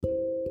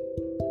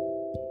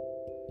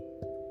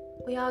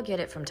We all get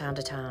it from time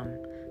to time.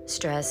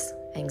 Stress,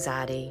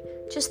 anxiety,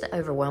 just the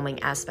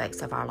overwhelming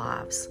aspects of our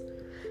lives.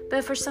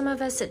 But for some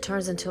of us, it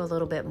turns into a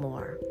little bit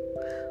more.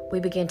 We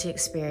begin to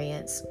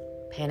experience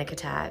panic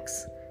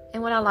attacks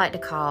and what I like to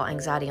call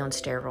anxiety on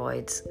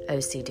steroids,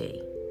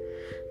 OCD.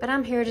 But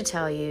I'm here to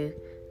tell you,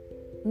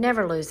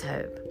 never lose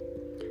hope.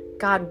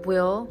 God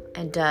will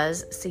and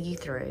does see you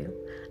through.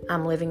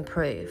 I'm living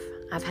proof.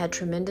 I've had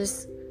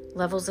tremendous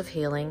levels of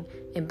healing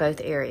in both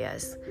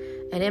areas.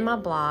 And in my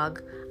blog,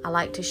 I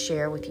like to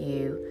share with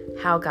you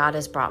how God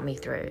has brought me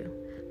through.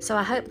 So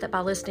I hope that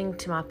by listening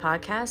to my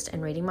podcast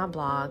and reading my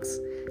blogs,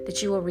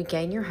 that you will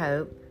regain your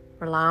hope,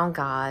 rely on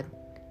God,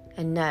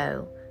 and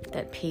know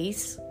that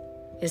peace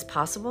is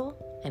possible,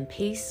 and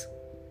peace,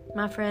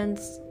 my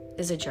friends,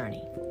 is a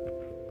journey.